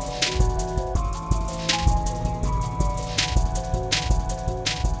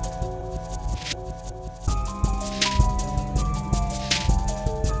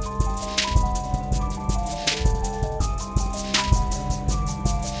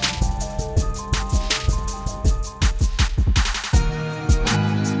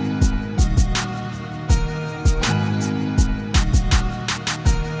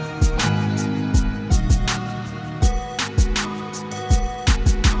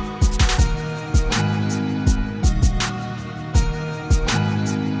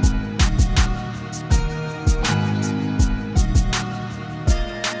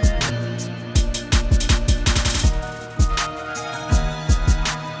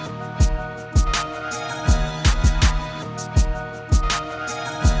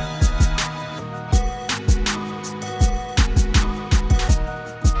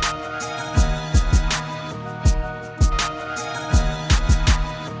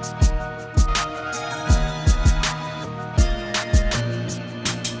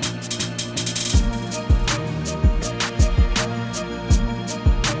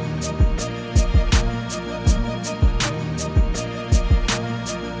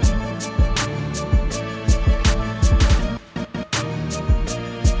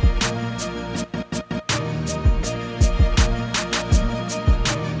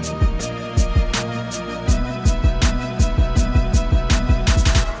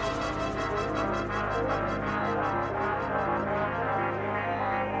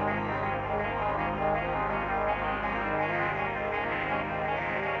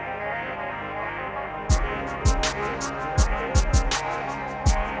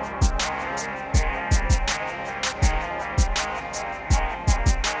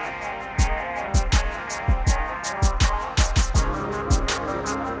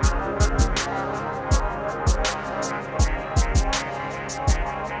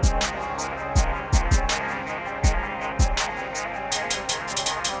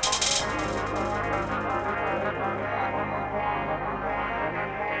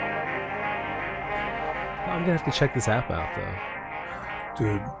 I'm gonna have to check this app out, though.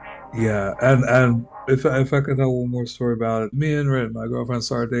 Dude, yeah, and if I could tell one more story about it, me and Rin, my girlfriend,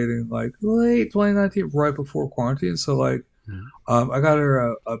 started dating like late 2019, right before quarantine. So like, I got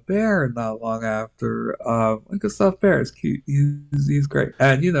her a bear not long after, like a stuffed bear. It's cute. He's great.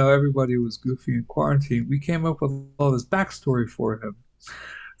 And everybody was goofy in quarantine. We came up with all this backstory for him.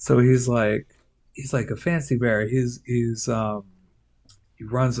 So he's like a fancy bear. He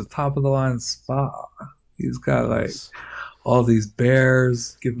runs a top of the line spa. He's got like all these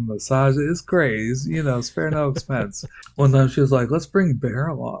bears, give him massages. It's great. He's, spare no expense. One time she was like, let's bring Bear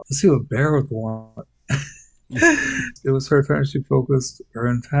along. Let's see what Bear would want. It was her turn. She focused her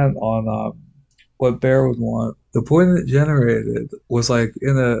intent on what Bear would want. The point it generated was like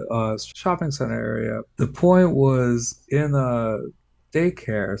in a shopping center area. The point was in a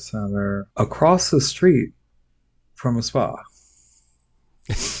daycare center across the street from a spa.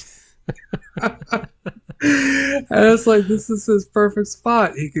 And it's like this is his perfect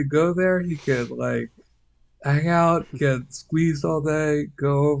spot. He could go there, he could like hang out, get squeezed all day,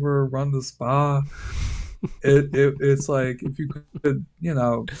 go over, run the spa. It's like if you could,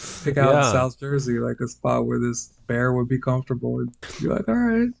 pick out in Yeah. South Jersey like a spot where this bear would be comfortable, you're like, all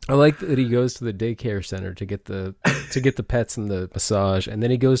right. I like that he goes to the daycare center to get the pets and the massage, and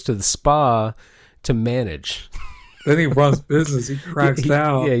then he goes to the spa to manage. Then he runs business. He cracks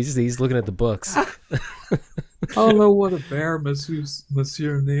down. Yeah, he's looking at the books. I don't know what a bear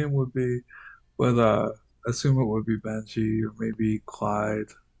Monsieur name would be, but assume it would be Benji or maybe Clyde.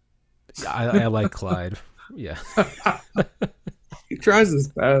 I like Clyde. Yeah. He tries his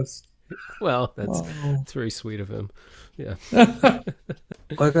best. Well, Oh. that's very sweet of him. Yeah.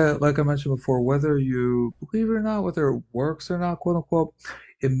 Like I mentioned before, whether you believe it or not, whether it works or not, quote unquote,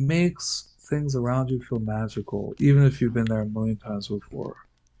 it makes things around you feel magical, even if you've been there a million times before.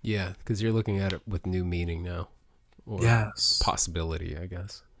 Yeah, because you're looking at it with new meaning now, or Yes. possibility, I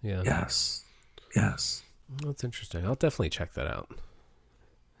guess. Yeah. Yes. Yes. That's interesting. I'll definitely check that out.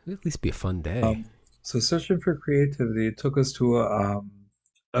 It'd at least be a fun day. So searching for creativity took us to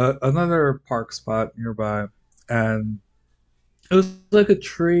another park spot nearby, and it was like a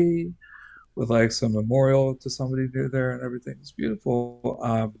tree with like some memorial to somebody near there, and everything was beautiful.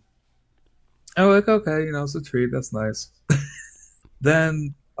 And we're like, okay, it's a tree, that's nice.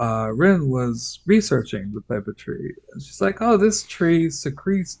 Then Rin was researching the type of tree, and she's like, oh, this tree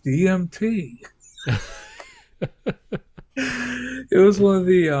secretes DMT. It was one of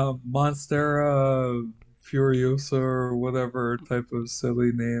the Monstera Furiosa or whatever type of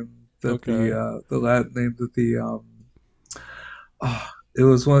silly name that Okay. the Latin name that it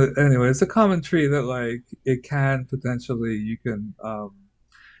was one. Anyway, it's a common tree that like it can potentially you can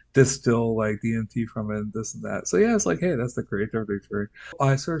distill like DMT from it and this and that. So yeah, it's like, hey, that's the creativity tree.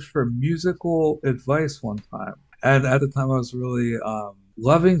 I searched for musical advice one time, and at the time I was really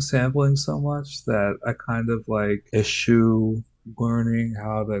loving sampling so much that I kind of like eschew learning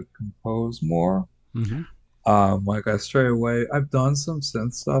how to compose more. Mm-hmm. Like I stray away. I've done some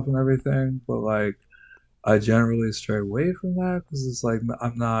synth stuff and everything, but like I generally stray away from that because it's like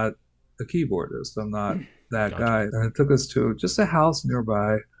I'm not a keyboardist. I'm not that Gotcha. guy. And it took us to just a house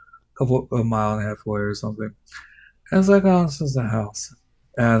nearby, a mile and a half away or something. And it's like, oh, this is a house.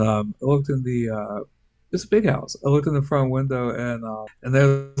 And I looked in the it's a big house. I looked in the front window and there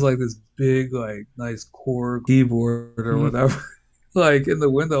was like this big, like nice Korg keyboard or whatever. Like in the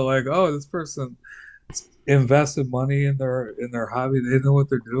window, like, oh, this person invested money in their hobby. They know what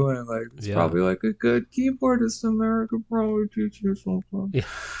they're doing. Like it's Yeah. probably like a good keyboardist in America probably teach you something. Yeah.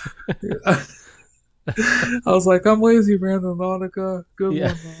 Yeah. I was like, I'm lazy, Randonautica. Good Yeah.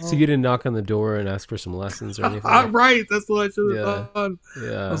 one. So you didn't knock on the door and ask for some lessons or anything? Right, that's what I should have Yeah. done. I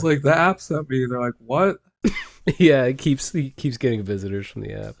Yeah. was like, the app sent me. They're like, what? Yeah, he keeps getting visitors from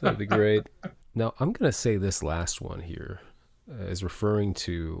the app. That'd be great. Now, I'm going to say this last one here is referring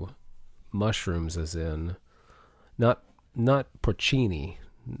to mushrooms as in not porcini,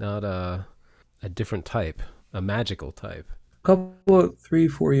 not a different type, a magical type. A couple of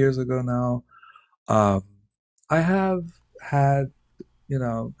 3-4 years ago now, I have had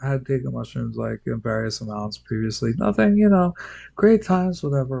had taken mushrooms like in various amounts previously. Nothing, great times,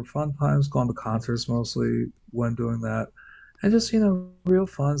 whatever, fun times, gone to concerts mostly when doing that. And just, real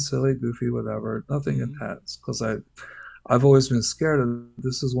fun, silly, goofy, whatever. Nothing intense. Because I've always been scared of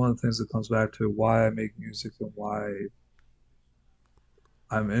this is one of the things that comes back to why I make music and why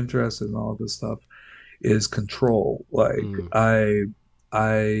I'm interested in all this stuff is control. Like I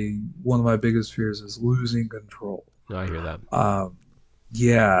one of my biggest fears is losing control. No, I hear that.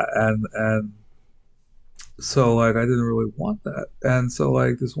 Yeah, and so like I didn't really want that. And so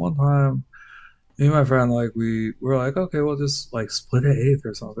like this one time, me and my friend like we were like, okay, we'll just like split an eighth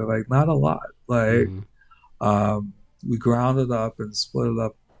or something. Like not a lot. Like we ground it up and split it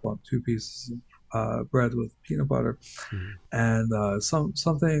up on 2 pieces of bread with peanut butter. And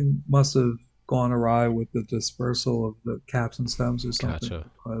something must have gone awry with the dispersal of the caps and stems or something. Gotcha.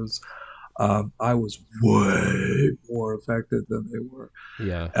 Because I was way more affected than they were.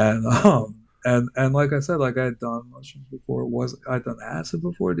 Yeah. And like I said, like I had done mushrooms before. I'd done acid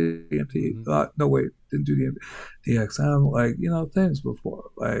before, DMT. No, wait, didn't do DMT, DXM. Like things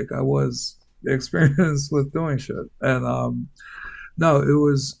before. Like I was experienced with doing shit. And no, it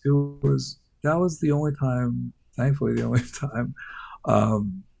was that was the only time. Thankfully, the only time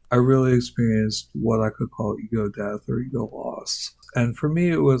I really experienced what I could call ego death or ego loss. And for me,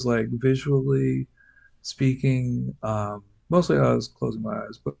 it was like visually speaking, mostly I was closing my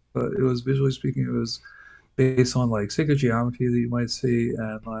eyes, but it was visually speaking, it was based on like sacred geometry that you might see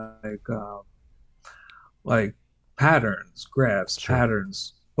and like patterns, graphs, Sure.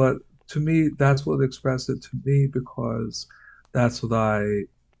 patterns. But to me, that's what expressed it to me because that's what I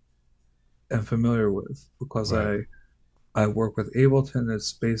am familiar with because Right. I work with Ableton.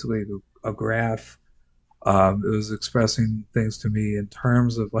 It's basically a graph. It was expressing things to me in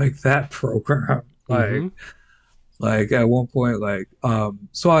terms of like that program. Mm-hmm. Like at one point,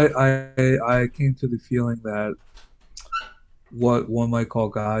 so I came to the feeling that what one might call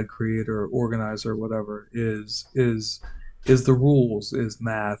God, creator, organizer, whatever, is the rules, is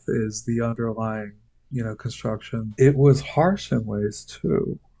math, is the underlying, construction. It was harsh in ways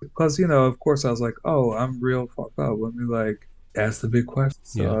too. Because, of course I was like, oh, I'm real fucked up. Let me like ask the big questions.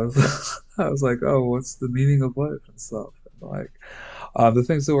 So Yeah. I was like, oh, what's the meaning of life and stuff? And like the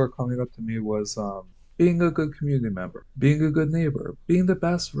things that were coming up to me was being a good community member, being a good neighbor, being the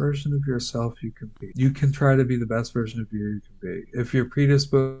best version of yourself you can be. You can try to be the best version of you can be. If you're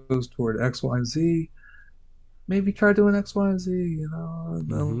predisposed toward X, Y, and Z, maybe try doing X, Y, and Z.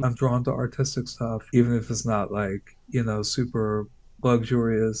 Mm-hmm. I'm drawn to artistic stuff, even if it's not like, super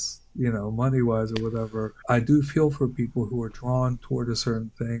luxurious, money wise or whatever. I do feel for people who are drawn toward a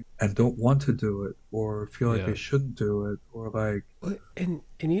certain thing and don't want to do it or feel like Yeah. they shouldn't do it or like, And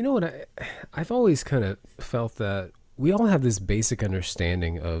you know what, I've always kind of felt that we all have this basic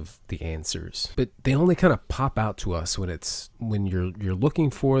understanding of the answers, but they only kind of pop out to us when you're looking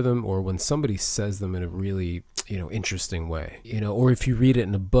for them, or when somebody says them in a really interesting way, or if you read it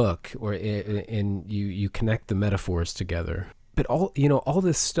in a book, or and you connect the metaphors together. But all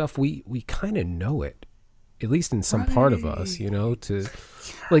this stuff, we kind of know it, at least in some part of us, to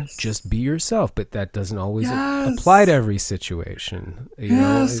like just be yourself, but that doesn't always apply to yes, every situation.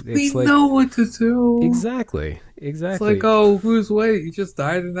 yes, we It's like, know what to do. exactly. It's like, oh, lose weight. You just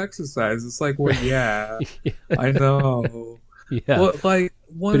diet and exercise. It's like, well, yeah, I know. Yeah. But like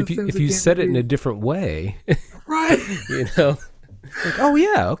one But of if the you things if that you came to said it in a me, different way, right? you know, like, oh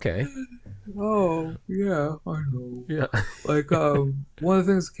yeah, okay. Oh, yeah, I know. Yeah. Like, one of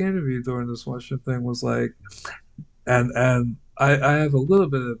the things that came to me during this Western thing was like, and I have a little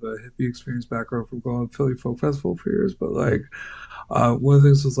bit of a hippie experience background from going to Philly Folk Festival for years, but like, one of the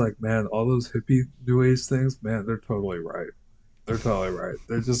things was like, man, all those hippie new age things, man, they're totally right. They're totally right.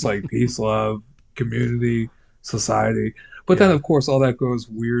 They're just like peace, love, community, society. But then, Yeah. of course, all that goes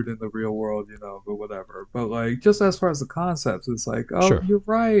weird in the real world, but whatever. But like, just as far as the concepts, it's like, oh, Sure. you're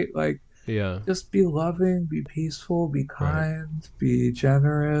right. Like, Yeah. just be loving, be peaceful, be Right. kind, be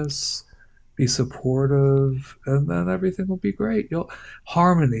generous, be supportive, and then everything will be great.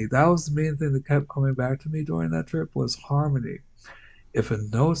 Harmony. That was the main thing that kept coming back to me during that trip was harmony. If a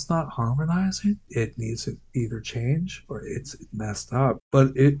note's not harmonizing, it needs to either change or it's messed up.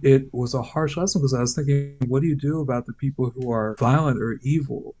 But it was a harsh lesson because I was thinking, what do you do about the people who are violent or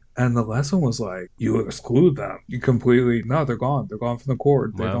evil? And the lesson was like, you exclude them. You completely, no, they're gone. They're gone from the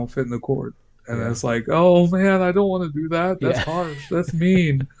chord. They Wow. don't fit in the chord. And Yeah. it's like, oh man, I don't want to do that. That's Yeah. harsh. That's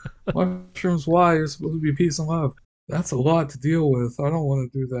mean. Mushrooms, why? You're supposed to be peace and love. That's a lot to deal with. I don't want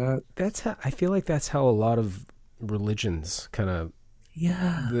to do that. That's how I feel like that's how a lot of religions kind of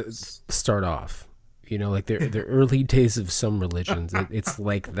Yes. start off. Like their early days of some religions, it's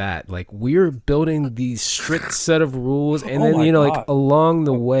like that. Like, we're building these strict set of rules, and Oh then my like God. along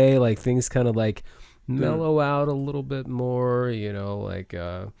the Oh, way, like things kind of like dude. mellow out a little bit more. Like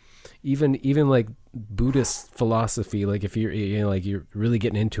even like Buddhist philosophy. Like if you're like you're really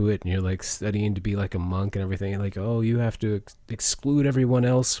getting into it, and you're like studying to be like a monk and everything. Like, oh, you have to exclude everyone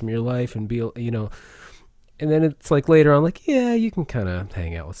else from your life and be And then it's like later on, like, yeah, you can kind of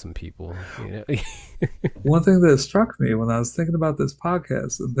hang out with some people. One thing that struck me when I was thinking about this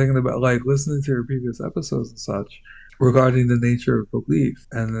podcast and thinking about like listening to your previous episodes and such regarding the nature of belief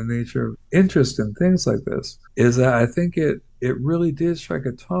and the nature of interest in things like this is that I think it really did strike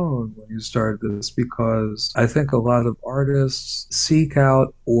a tone when you started this because I think a lot of artists seek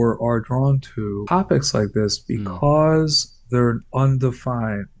out or are drawn to topics like this Mm. because they're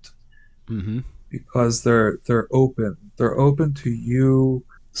undefined, Mm-hmm. because they're open. They're open to you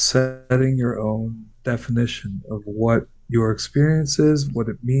setting your own definition of what your experience is, what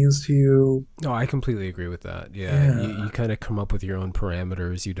it means to you. No, I completely agree with that. Yeah, you Yeah. kind of come up with your own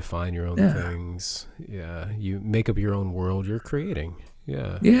parameters. You define your own Yeah. things. Yeah, you make up your own world you're creating.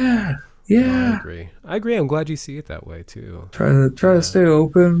 Yeah. Yeah. Yeah. I agree. I'm glad you see it that way too. Try to stay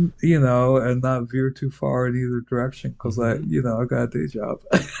open, and not veer too far in either direction because I got a day job.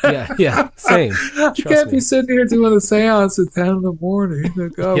 Yeah, same. I can't be sitting here doing a seance at 10 in the morning. I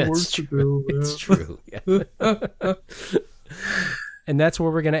got Yeah, work to do. It's true. Yeah. And that's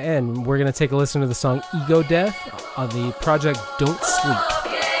where we're going to end. We're going to take a listen to the song Ego Death on the project Don't Sleep.